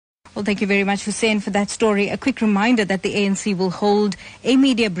Well, thank you very much, Hussein, for that story. A quick reminder that the ANC will hold a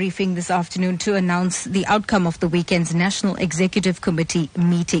media briefing this afternoon to announce the outcome of the weekend's National Executive Committee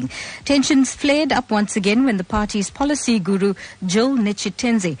meeting. Tensions flared up once again when the party's policy guru, Joel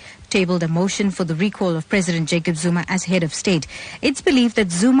Nechitenze, tabled a motion for the recall of President Jacob Zuma as head of state. It's believed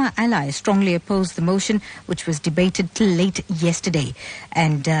that Zuma allies strongly opposed the motion, which was debated till late yesterday.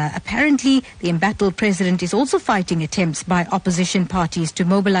 And apparently, the embattled president is also fighting attempts by opposition parties to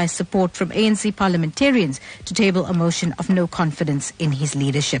mobilize support from ANC parliamentarians to table a motion of no confidence in his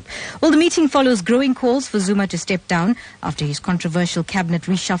leadership. Well, the meeting follows growing calls for Zuma to step down after his controversial cabinet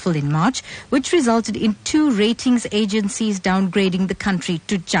reshuffle in March, which resulted in 2 ratings agencies downgrading the country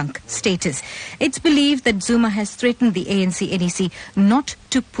to junk status. It's believed that Zuma has threatened the ANC-NEC not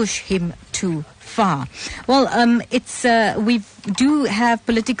to push him too far. Well, we do have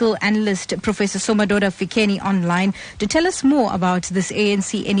political analyst Professor Somadoda Fikeni online to tell us more about this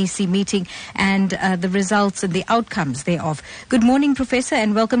ANC-NEC meeting and the results and the outcomes thereof. Good morning, Professor,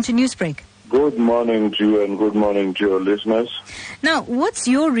 and welcome to Newsbreak. Good morning to you and good morning to your listeners. Now, what's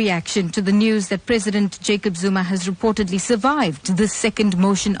your reaction to the news that President Jacob Zuma has reportedly survived this second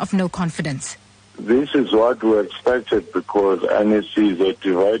motion of no confidence? This is what we expected because NEC is a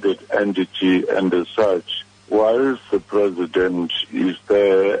divided entity, and as such, whilst the president is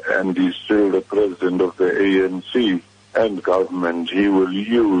there and is still the president of the ANC and government, he will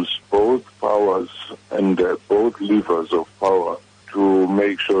use both powers and both levers of power to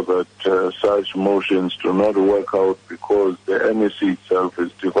make sure that such motions do not work out because the NEC itself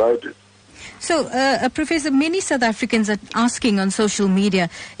is divided. So, Professor, many South Africans are asking on social media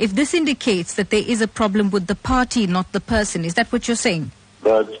if this indicates that there is a problem with the party, not the person. Is that what you're saying?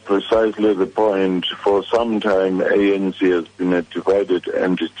 That's precisely the point. For some time, ANC has been a divided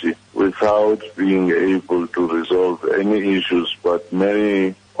entity without being able to resolve any issues, but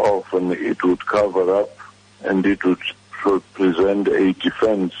very often it would cover up and it would present a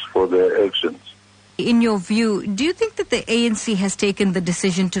defense for their actions. In your view, do you think that the ANC has taken the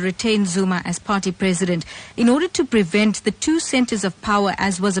decision to retain Zuma as party president in order to prevent the 2 centers of power,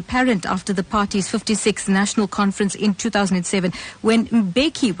 as was apparent after the party's 56th National Conference in 2007 when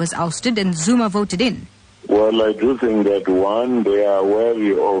Mbeki was ousted and Zuma voted in? Well, I do think that, one, they are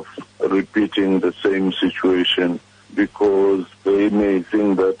wary of repeating the same situation because they may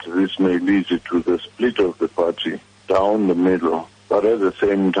think that this may lead to the split of the party down the middle, but at the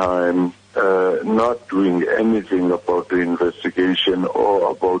same time, not doing anything about the investigation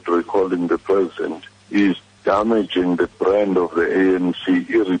or about recalling the president is damaging the brand of the ANC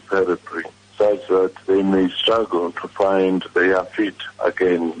irreparably, such that they may struggle to find their feet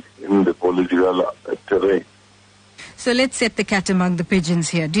again in the political terrain. So let's set the cat among the pigeons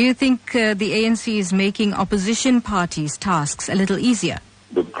here. Do you think the ANC is making opposition parties' tasks a little easier?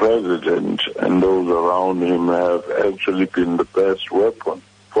 The president and those around him have actually been the best weapon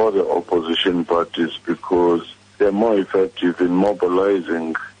for the opposition parties because they're more effective in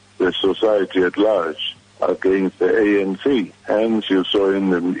mobilizing the society at large against the ANC. Hence, you saw in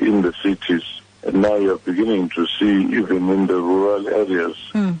the cities, and now you're beginning to see even in the rural areas,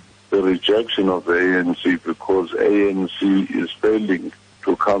 the rejection of the ANC because ANC is failing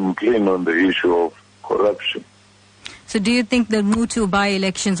to come clean on the issue of corruption. So do you think the Mutu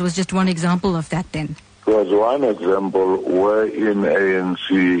by-elections was just one example of that then? It was one example wherein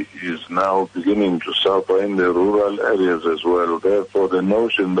ANC is now beginning to suffer in the rural areas as well. Therefore, the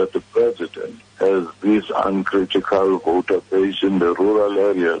notion that the president has this uncritical voter base in the rural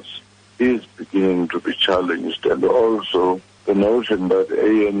areas is beginning to be challenged. And also, the notion that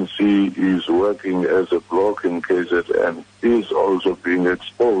ANC is working as a bloc in KZN is also being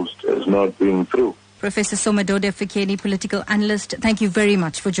exposed as not being true. Professor Somadoda Fikeni, political analyst, thank you very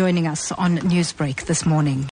much for joining us on Newsbreak this morning.